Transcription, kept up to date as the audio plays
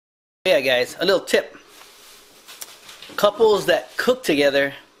Yeah, guys, a little tip. Couples that cook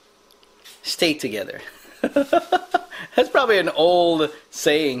together stay together. That's probably an old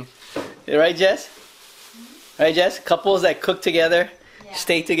saying. Right, Jess? Right, Jess? Couples that cook together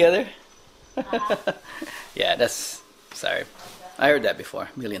stay together. Yeah, that's... Sorry. I heard that before.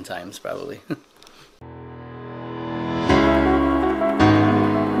 A million times, probably.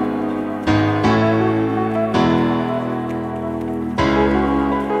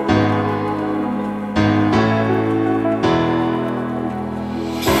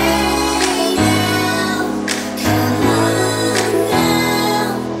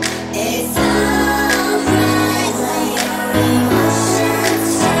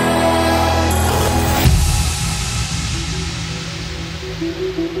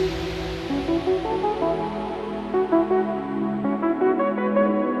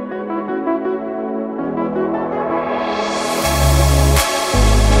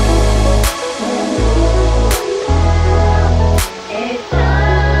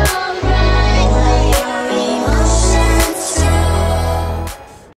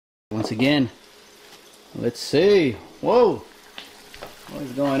 Once again, let's see. Whoa! What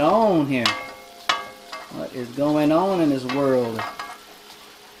is going on here? What is going on in this world?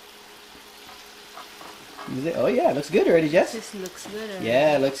 Is it? Oh yeah, it looks good already, Jess. This looks good already.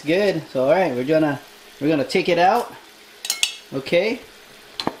 Yeah, it looks good. So all right, we're gonna take it out. Okay,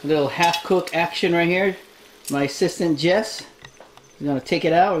 a little half-cook action right here. My assistant Jess is gonna take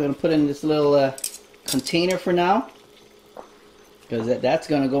it out. We're gonna put it in this little container for now, because that's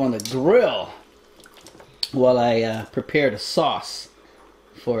gonna go on the grill while I prepare the sauce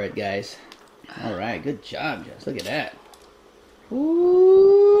for it, guys. All right, good job, Jess. Look at that.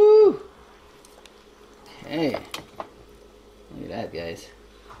 Woo! Okay, look at that, guys.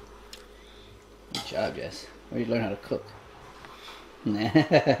 Good job, Jess. Where did you learn how to cook?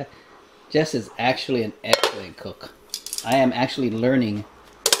 Jess is actually an excellent cook. I am actually learning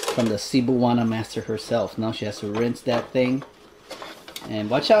from the Cebuana master herself. Now she has to rinse that thing. And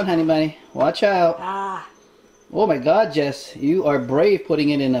watch out, honey bunny. Watch out. Ah. Oh my God, Jess. You are brave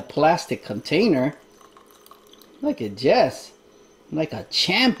putting it in a plastic container. Look at Jess. Like a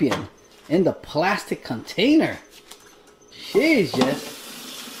champion in the plastic container. Jeez,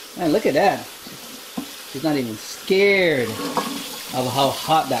 Jess. Man, look at that. She's not even scared of how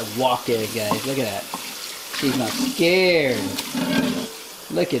hot that wok is, guys. Look at that. She's not scared.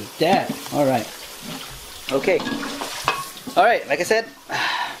 Look at that. All right. Okay. All right, like I said,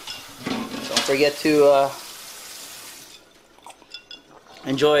 don't forget to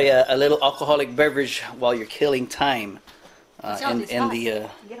enjoy a little alcoholic beverage while you're killing time in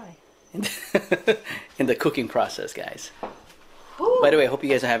the cooking process, guys. Ooh. By the way, I hope you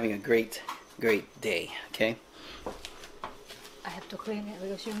guys are having a great day. Okay. I have to clean it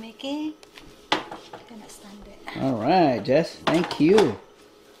because you're making. I cannot stand it. All right, Jess. Thank you. Okay,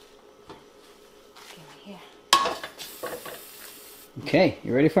 here. Okay,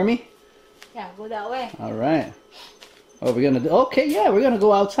 you ready for me? Yeah, go that way. All right. Oh, we're gonna do. Okay, yeah, we're gonna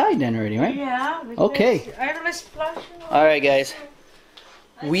go outside then already, right? Yeah. Okay. All right, guys.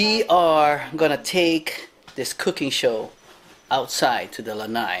 We are gonna take this cooking show outside to the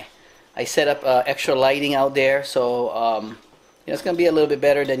lanai. I set up extra lighting out there, so it's gonna be a little bit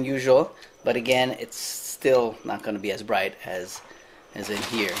better than usual. But again, it's still not gonna be as bright as in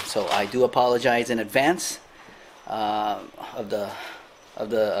here. So I do apologize in advance of the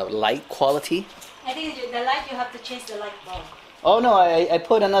light quality. I think the light, you have to change the light bulb. Oh no, I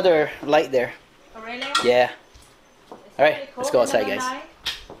put another light there. Oh really? Yeah. All right, let's go outside, guys.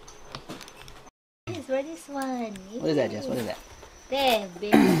 What is one? What is that, Jess? What is that? There,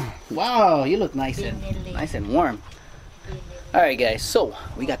 baby. Wow, you look nice and warm. All right, guys. So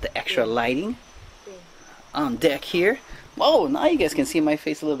we got the extra lighting on deck here. Whoa, now you guys can see my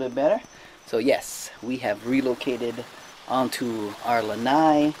face a little bit better. So yes, we have relocated onto our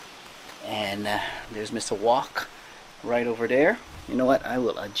lanai, and there's Mr. Wok right over there. You know what? I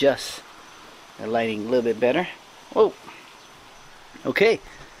will adjust the lighting a little bit better. Whoa. Okay.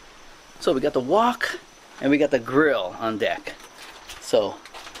 So we got the wok and we got the grill on deck. So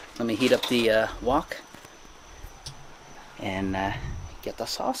let me heat up the wok and get the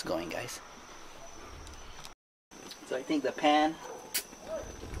sauce going, guys. So I think the pan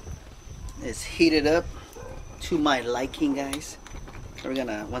is heated up to my liking, guys. We're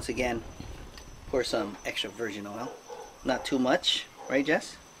gonna once again pour some extra virgin oil. Not too much, right,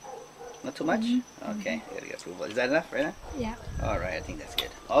 Jess? Not too much? Okay, gotta get approval. Is that enough right now? Yeah. Alright, I think that's good.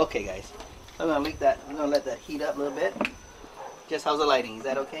 Okay, guys. I'm gonna let that heat up a little bit. Jess, how's the lighting? Is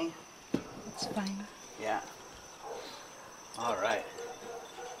that okay? It's fine. Yeah. Alright.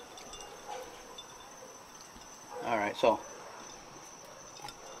 Alright, so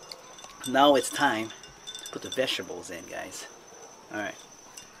now it's time to put the vegetables in, guys. Alright.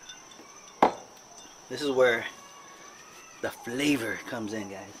 This is where the flavor comes in,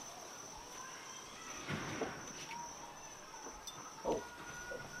 guys. Oh.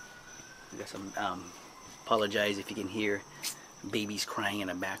 We got some, apologize if you can hear babies crying in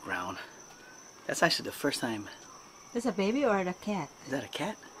the background. That's actually the first time. Is a baby or a cat? Is that a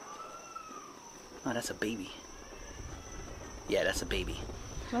cat? Oh, that's a baby. Yeah, that's a baby.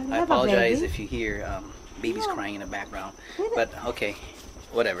 Well, I apologize if you hear babies crying in the background. But okay,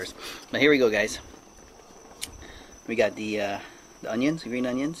 whatever's. Now here we go, guys. We got the onions, green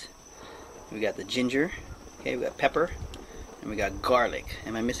onions. We got the ginger. Okay, we got pepper, and we got garlic.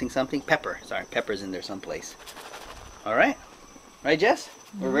 Am I missing something? Pepper. Sorry, pepper's in there someplace. All right, right, Jess?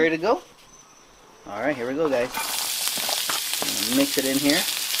 We're ready to go. All right, here we go, guys. Mix it in here.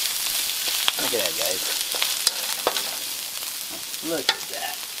 Look at that, guys. Look at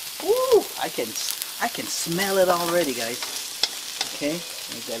that. Woo! I can smell it already, guys. Okay,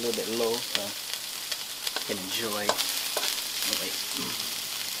 make that a little bit low so you can enjoy. Oh, wait.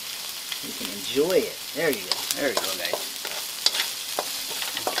 You can enjoy it. There you go. There you go, guys.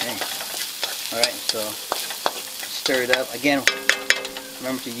 Okay. All right. So stir it up again.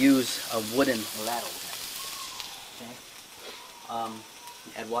 Remember to use a wooden ladle. Okay.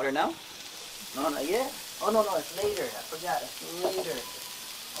 Add water now? No, not yet. Oh no, it's later. I forgot. It's later.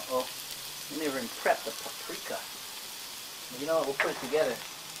 Uh-oh. We never even prepped the paprika. You know what? We'll put it together.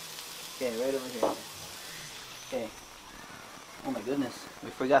 Okay, right over here. Okay. Oh my goodness.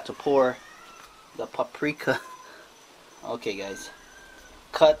 We forgot to pour the paprika. Okay, guys.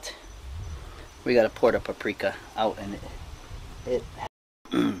 Cut. We gotta pour the paprika out and it.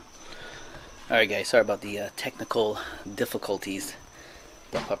 Alright, guys. Sorry about the technical difficulties.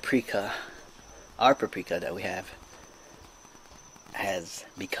 The paprika, our paprika that we have, has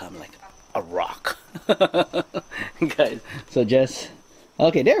become like a rock. Guys, so Jess,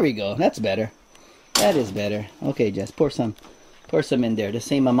 okay, there we go. That's better. That is better. Okay, Jess, pour some in there, the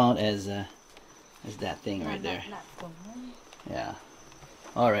same amount as that thing right there. Yeah.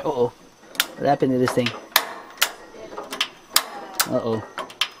 All right. Uh-oh. What happened to this thing? Uh-oh.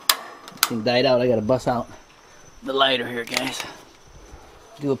 This thing died out. I gotta bust out the lighter here, guys.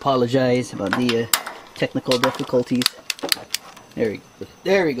 Do apologize about the technical difficulties. There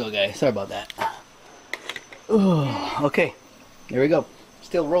we go, guys. Sorry about that. Oh, okay, there we go.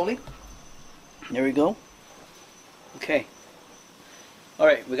 Still rolling. There we go. Okay. All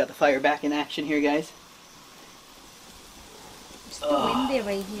right, we got the fire back in action here, guys. It's too windy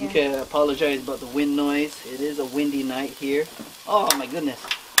right here. Okay, I apologize about the wind noise. It is a windy night here. Oh my goodness.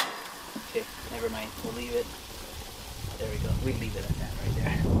 Okay, never mind. We'll leave it. There we go. We leave it at that right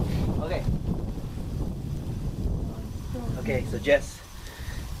there. Okay. Okay, so Jess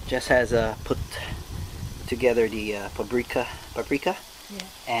has put together the paprika. Yeah.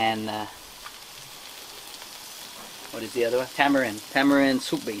 And what is the other one? Tamarind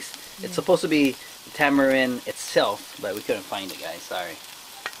soup base. Yeah. It's supposed to be tamarind itself, but we couldn't find it, guys. Sorry.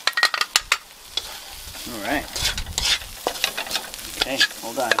 All right. Okay,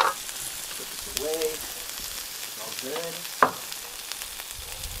 hold on. Put this away. All good.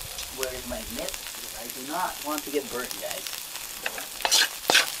 Where is my mitt? I do not want to get burnt, guys.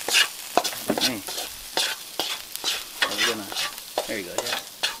 Okay. So we're gonna. There you go, Jess.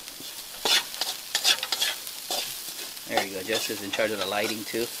 There you go. Jess is in charge of the lighting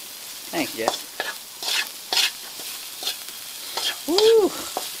too. Thanks, Jess. Woo!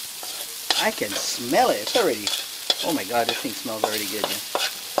 I can smell it. It's already. Oh my God, this thing smells already good, Jess.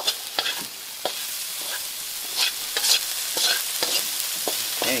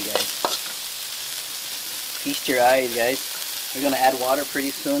 Hey guys, feast your eyes, guys. We're gonna add water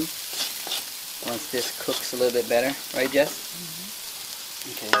pretty soon once this cooks a little bit better, right, Jess?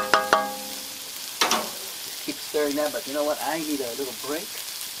 Okay. Just keep stirring that, but you know what? I need a little break.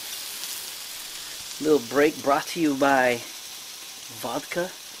 Little break brought to you by vodka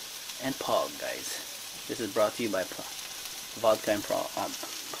and Pog, guys. This is brought to you by vodka and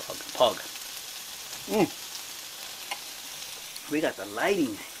Pog. We got the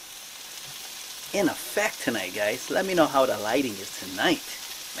lighting in effect tonight, guys. Let me know how the lighting is tonight.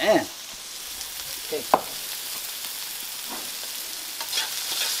 Man. Okay.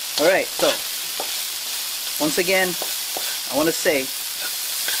 Alright, so once again, I want to say,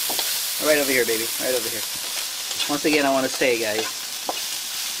 right over here, baby. Right over here. Once again, I want to say, guys,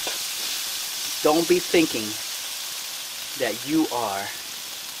 don't be thinking that you are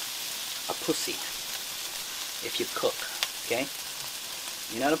a pussy if you cook. Okay?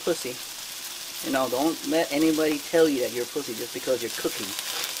 You're not a pussy. You know, don't let anybody tell you that you're a pussy just because you're cooking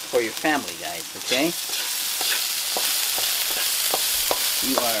for your family, guys, okay?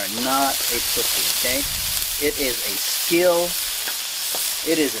 You are not a pussy, okay? It is a skill.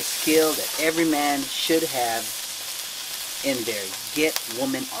 It is a skill that every man should have in their get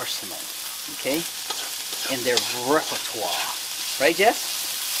woman arsenal, okay? In their repertoire. Right,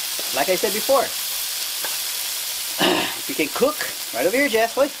 Jess? Like I said before, if you can cook, right over here,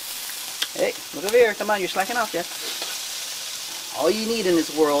 Jess, wait. Hey, look over here. Come on, you're slacking off, Jess. All you need in this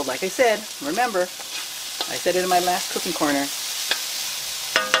world, like I said, remember, I said it in my last cooking corner,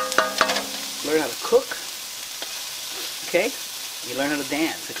 learn how to cook, okay? You learn how to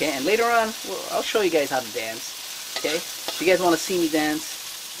dance, okay? And later on, well, I'll show you guys how to dance, okay? If you guys want to see me dance,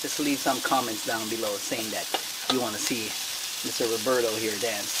 just leave some comments down below saying that you want to see Mr. Roberto here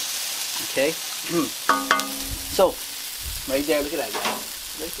dance, okay? So, right there, look at that,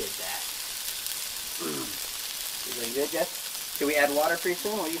 guys. Look at that. You doing good, Jess? Should we add water pretty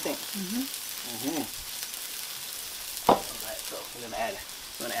soon? What do you think? Alright, so we're gonna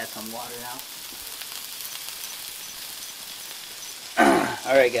add some water now.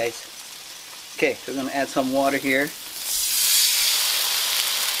 Alright, guys. Okay, so we're gonna add some water here.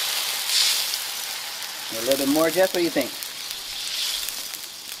 A little bit more, Jess, what do you think?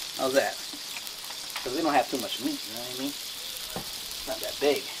 How's that? Because we don't have too much meat, you know what I mean? It's not that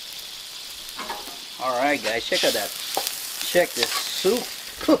big. Alright, guys, check out that. Check this soup.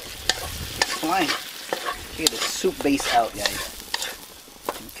 It's flying. Check this soup base out, guys.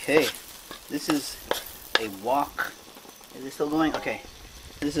 Okay. This is a wok. Is it still going? Okay.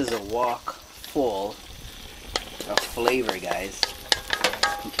 This is a wok full of flavor, guys.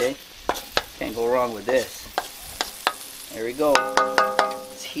 Okay. Can't go wrong with this. There we go.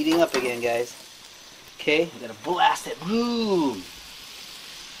 It's heating up again, guys. Okay, we gotta blast it. Boom!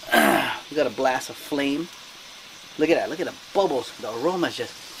 We got a blast of flame. Look at that. Look at the bubbles. The aroma is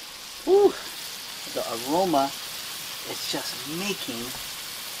just, whoo! The aroma is just making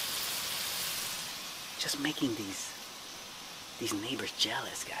these neighbors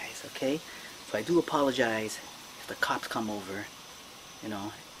jealous, guys. Okay, so I do apologize if the cops come over, you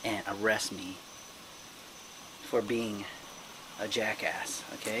know, and arrest me for being a jackass.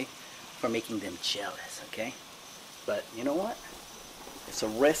 Okay, for making them jealous. Okay, but you know what? It's a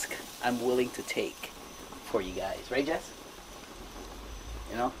risk I'm willing to take for you guys, right, Jess?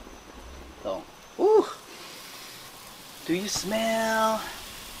 You know? So, woo! Do you smell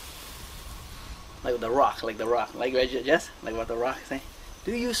like the rock, like right, Jess? Like what the rock is saying?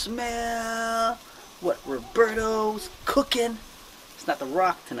 Do you smell what Roberto's cooking? It's not the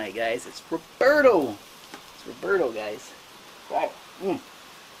rock tonight, guys. It's Roberto. It's Roberto, guys. Right. You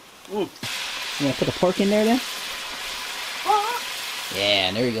gonna put the pork in there then?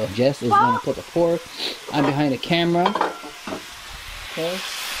 Yeah, and there you go. Jess is gonna put the pork. I'm behind the camera. Okay.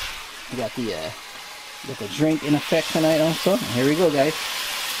 We got the drink in effect tonight also. And here we go, guys.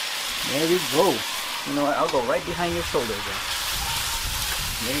 There we go. You know what? I'll go right behind your shoulder, guys.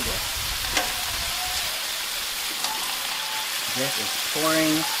 There you go. Jess is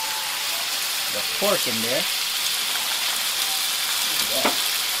pouring the pork in there. Look at that.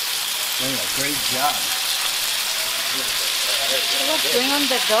 Doing a great job. What's going on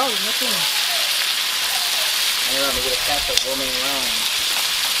the dog? Nothing. I don't know, we got a cat that's roaming around.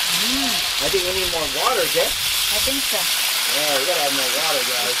 I think we need more water, Jess. I think so. Yeah, we gotta have more water,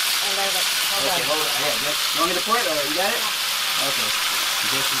 guys. I like it. Okay, hold on. Yeah, Jess. You want me to pour it? Or you got it? Okay.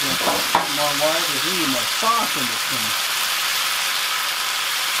 Jess is gonna put more water because we need more sauce in this thing.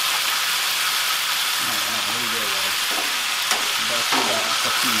 Alright, there you go, guys. About to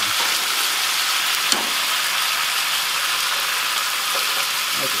safina.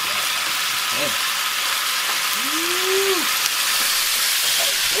 Look at that, man. Woo!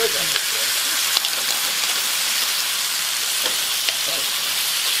 That's good on this one. Okay.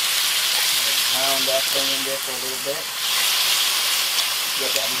 Pound that thing in there for a little bit. Get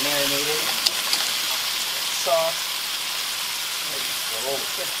that marinated sauce. There you go.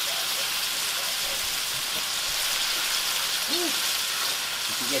 Good job.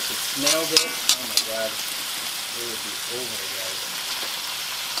 If you get to smell this, oh my god, it would be over, guys.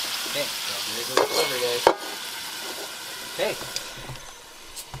 Okay, so there goes the over, guys. Okay.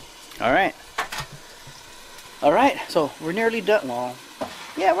 Alright. Alright, so we're nearly done. Well,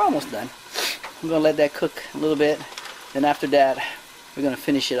 yeah, we're almost done. I'm going to let that cook a little bit. Then after that, we're going to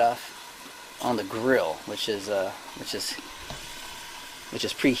finish it off on the grill, which is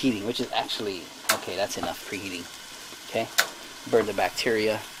preheating, which is actually, okay, that's enough preheating. Okay? Burn the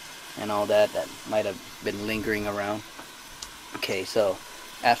bacteria and all that might have been lingering around. Okay, so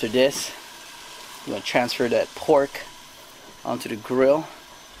after this, You want to transfer that pork onto the grill.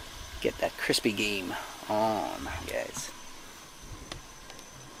 Get that crispy game on, guys.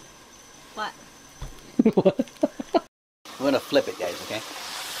 What? What? We're gonna flip it, guys. Okay.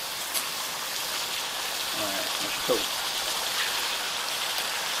 All right. Let's go.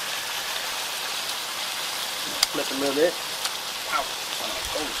 Flip a little bit. Ow.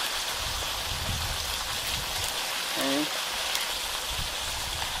 Oh. Okay.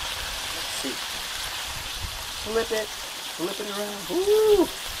 Let's see. Flip it. Flip it around. Woo!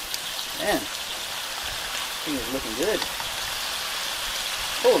 Man, thing is looking good.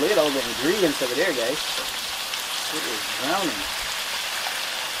 Oh, look at all the ingredients over there, guys. It is drowning.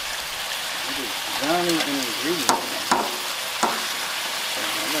 It is drowning in ingredients, man. So,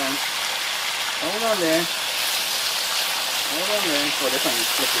 hold on. Hold on there. Hold on there. Oh, this one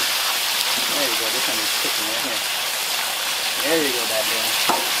is flipping. There you go. This one is cooking right here. There you go, bad boy.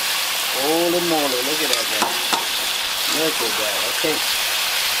 Holy moly. Look at that, guys. Look at that. Okay.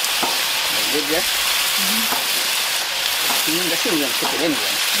 Good, Jess? Mm-hmm. That's gonna cook it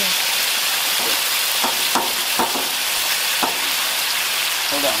anyway. Yeah. Okay.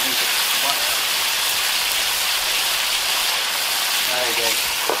 Hold on, let me put water out. Alright, guys.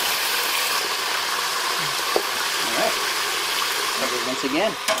 Alright. Cover it once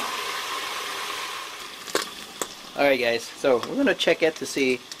again. Alright, guys. So we're gonna check it to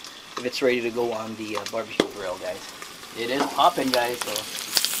see if it's ready to go on the barbecue grill, guys. It is popping, guys. So.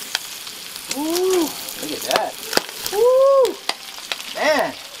 Ooh, look at that. Woo!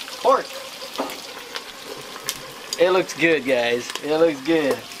 Man, pork. It looks good, guys. It looks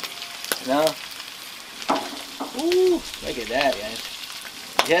good. You know? Ooh, look at that, guys.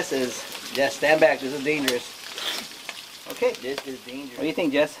 Jess, stand back. This is dangerous. Okay, this is dangerous. What do you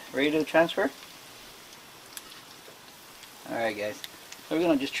think, Jess? Ready to transfer? Alright, guys. So we're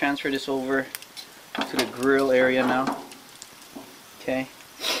going to just transfer this over to the grill area now. Okay.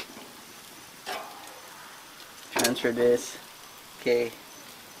 Transfer this. Okay.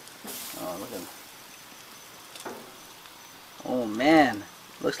 Oh, look at. Oh man,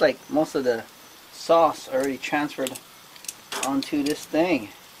 looks like most of the sauce already transferred onto this thing.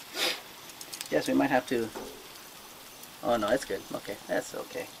 Yes, we might have to. Oh no, that's good. Okay, that's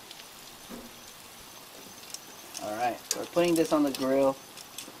okay. All right, so we're putting this on the grill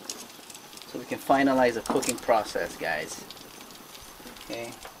so we can finalize the cooking process, guys.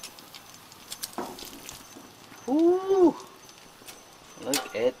 Okay. Ooh!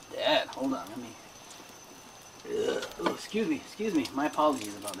 Look at that. Hold on, let me. Oh, excuse me. My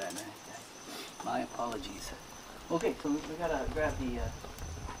apologies about that, man. My apologies. Okay, so we gotta grab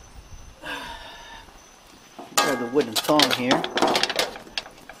the wooden thong here.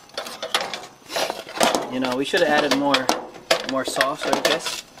 You know, we should have added more sauce, I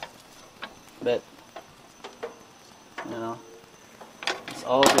guess. But you know, that's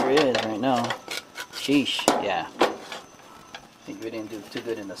all there is right now. Sheesh, yeah. I think we didn't do too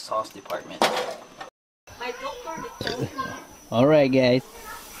good in the sauce department. Alright, guys.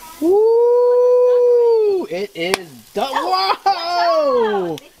 Woo! It is done.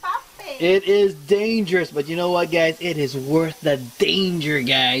 Wow! It is dangerous, but you know what, guys? It is worth the danger,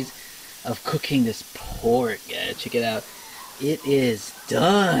 guys, of cooking this pork, guys. Check it out. It is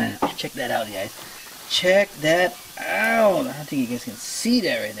done. Check that out, guys. Check that out. I don't think you guys can see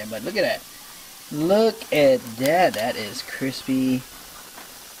that right there, but look at that. Look at that. That is crispy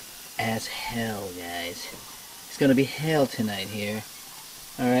as hell, guys. It's gonna be hell tonight here.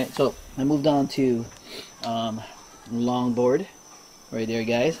 Alright, so I moved on to longboard right there,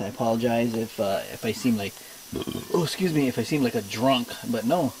 guys. I apologize if I seem like, oh, excuse me, if I seem like a drunk, but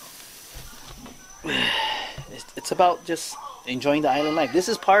no. It's about just enjoying the island life. This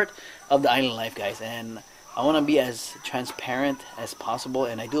is part of the island life, guys, and I want to be as transparent as possible.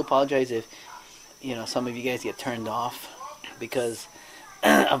 And I do apologize if, you know, some of you guys get turned off because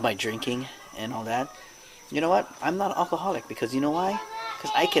of my drinking and all that. You know what? I'm not an alcoholic because you know why?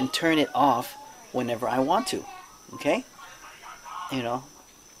 Because I can turn it off whenever I want to. Okay? You know,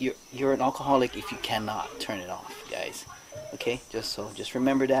 you're an alcoholic if you cannot turn it off, guys. Okay? Just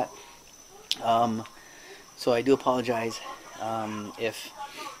remember that. So I do apologize if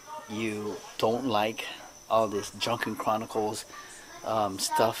you don't like all this Drunken Chronicles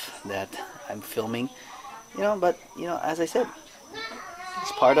stuff that I'm filming. You know, but you know, as I said,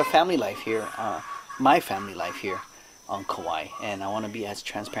 it's part of family life here, my family life here on Kauai, and I want to be as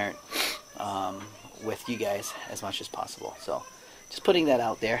transparent with you guys as much as possible. So just putting that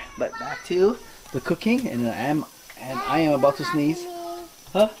out there. But back to the cooking, and I am about to sneeze.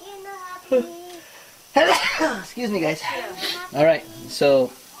 Huh? Excuse me, guys. All right,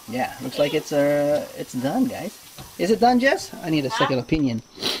 so Yeah, looks like it's done, guys. Is it done, Jess? I need a second opinion.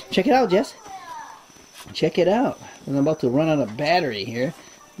 Check it out, Jess. Check it out. I'm about to run out of battery here.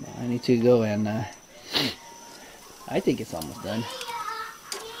 I need to go and I think it's almost done.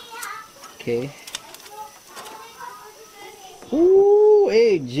 Okay. Ooh,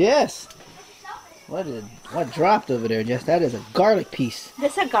 hey Jess. What dropped over there, Jess? That is a garlic piece.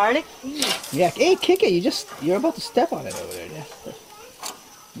 That's a garlic piece. Yeah, hey, kick it. You're about to step on it over there, Jess.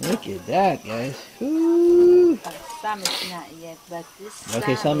 Look at that, guys. Ooh. Some is not yet, but this.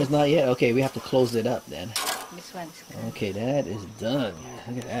 Okay, some is not yet. Okay, we have to close it up then. This one's good. Okay, that is done.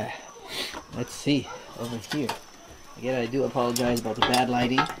 Look at that. Let's see over here. Again, I do apologize about the bad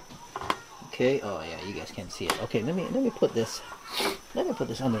lighting. Okay. Oh yeah, you guys can't see it. Okay, let me put this. Let me put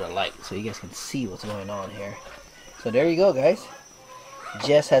this under the light so you guys can see what's going on here. So there you go, guys.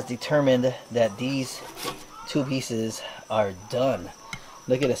 Jess has determined that these two pieces are done.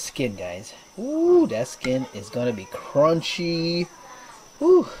 Look at the skin, guys. Ooh, that skin is gonna be crunchy.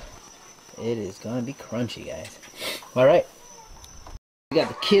 Ooh, it is gonna be crunchy, guys. All right, we got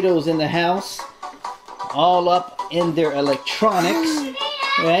the kiddos in the house, all up in their electronics,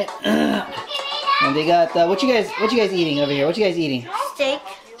 right? And they got what you guys eating over here? What you guys eating? Steak.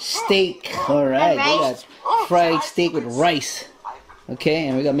 Steak. All right, they got fried steak with rice. Okay,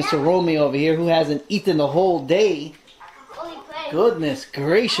 and we got Mr. Romeo over here who hasn't eaten the whole day. Goodness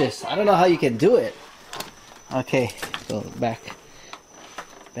gracious, I don't know how you can do it. Okay, so back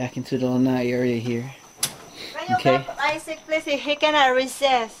into the lanai area here. Okay. Isaac, please, he cannot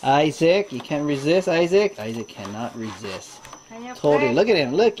resist. Isaac, you can't resist, Isaac. Isaac cannot resist. Totally. Look at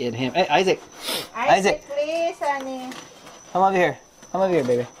him. Look at him. Hey, Isaac. Isaac, please, honey. come over here. Come over here,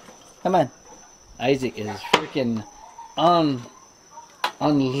 baby. Come on. Isaac is freaking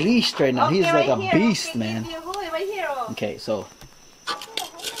unleashed right now. He's like a beast, man. Okay, so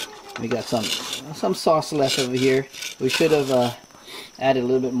we got some sauce left over here. We should have added a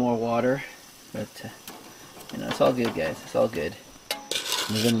little bit more water, but you know, it's all good, guys. It's all good.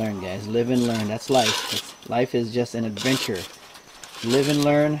 Live and learn, guys. Live and learn. That's life. Life is just an adventure. Live and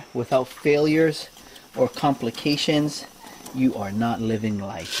learn without failures or complications. You are not living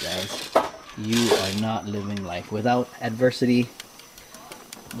life, guys. You are not living life. Without adversity,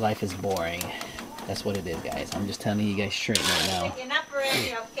 life is boring. That's what it is, guys. I'm just telling you guys straight right now.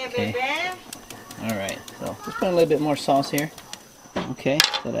 Okay. Alright, so let's put a little bit more sauce here. Okay,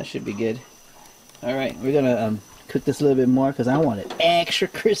 so that should be good. Alright, we're gonna cook this a little bit more because I want it extra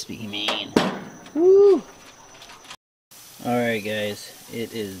crispy, man. Woo! Alright, guys,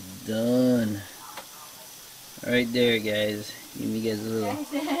 it is done. Right there, guys. Give you guys a little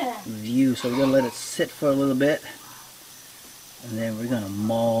view. So we're gonna let it sit for a little bit. And then we're gonna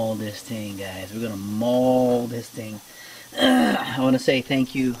maul this thing, guys. We're gonna maul this thing. I want to say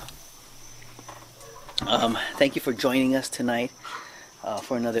thank you. Thank you for joining us tonight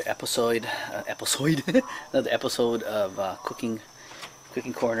for another episode. Another episode of Cooking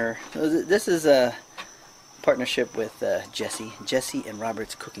Corner. This is a partnership with Jessie and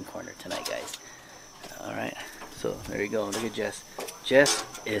Robert's Cooking Corner tonight, guys. All right. So there you go. Look at Jess. Jess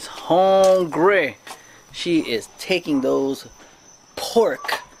is hungry. She is taking those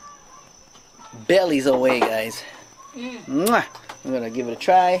pork bellies away, guys. Mwah! I'm gonna give it a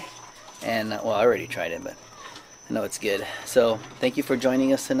try, and well, I already tried it, but I know it's good. So thank you for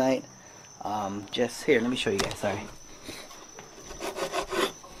joining us tonight. Jess, here, let me show you guys. Sorry,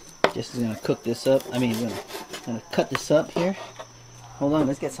 Jess is gonna cook this up. I mean, gonna cut this up here. Hold on,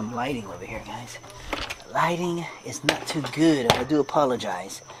 let's get some lighting over here, guys. The lighting is not too good. I do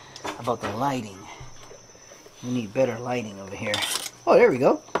apologize about the lighting. We need better lighting over here. Oh, there we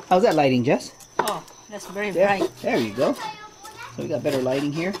go. How's that lighting, Jess? Oh, that's very bright. There you go. So we got better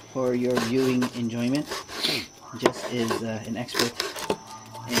lighting here for your viewing enjoyment. Jess is an expert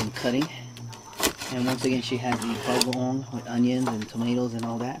in cutting. And once again, she has the bagoong with onions and tomatoes and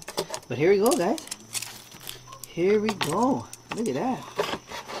all that. But here we go, guys. Here we go. Look at that.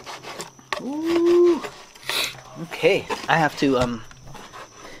 Ooh. Okay, I have to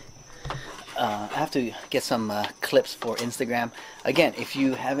get some clips for Instagram. Again, if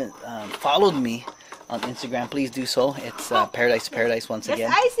you haven't followed me on Instagram, please do so. It's Paradise to Paradise once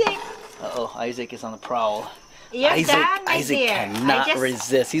again. Isaac. Uh-oh, Isaac is on the prowl. You're Isaac cannot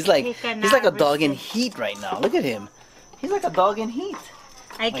resist. He's like a dog in heat right now. Look at him. He's like a dog in heat.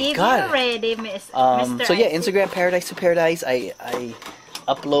 I gave you already, Mr. So yeah, Instagram Paradise to Paradise. I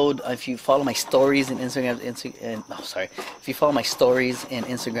upload, if you follow my stories in Instagram, if you follow my stories in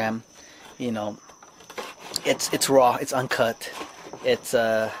Instagram, you know, it's raw, it's uncut, it's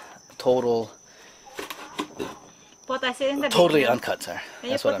total put us in the totally video. uncut, sir.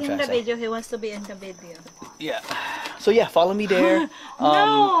 When That's you what put I'm in trying the to say. video, he wants to be in the video. Yeah. So yeah, follow me there.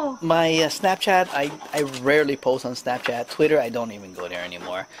 No! My Snapchat, I rarely post on Snapchat. Twitter, I don't even go there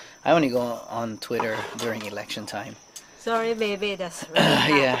anymore. I only go on Twitter during election time. Sorry, baby. That's really hot.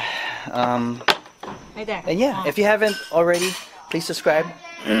 Yeah. Right there. And yeah, if you haven't already, please subscribe.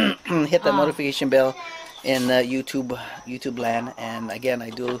 Hit that notification bell in YouTube land. And again, I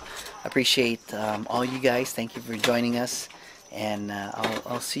do appreciate all you guys. Thank you for joining us. And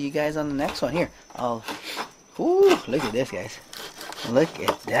I'll see you guys on the next one. Here, Ooh, look at this, guys. Look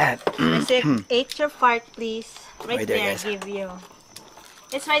at that. I say, eat your fart, please. Right there, there, guys. give you.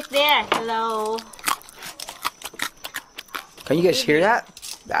 It's right there. Hello. Can you guys hear that?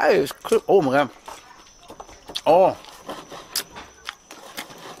 That is cool. Oh my god. Oh.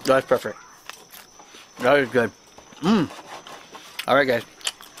 That's perfect. That is good. Alright, guys.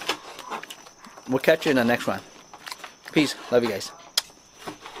 We'll catch you in the next one. Peace. Love you guys.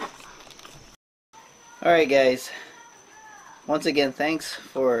 Alright, guys. Once again, thanks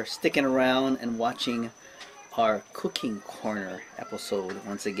for sticking around and watching our cooking corner episode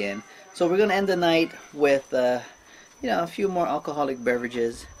once again. So we're gonna end the night with you know, a few more alcoholic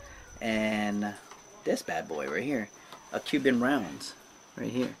beverages and this bad boy right here, a Cuban rounds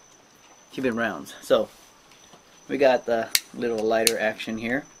right here, Cuban rounds. So we got the little lighter action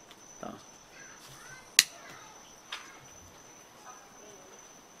here. So,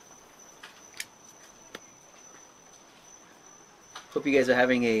 hope you guys are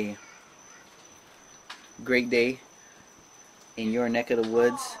having a great day in your neck of the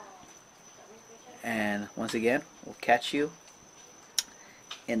woods. And once again, we'll catch you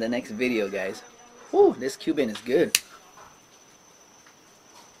in the next video, guys. Woo, this Cuban is good.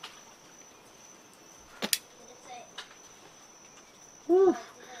 Woo.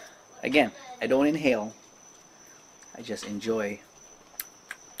 Again, I don't inhale. I just enjoy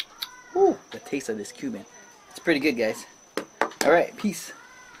the taste of this Cuban. It's pretty good, guys. Alright, peace.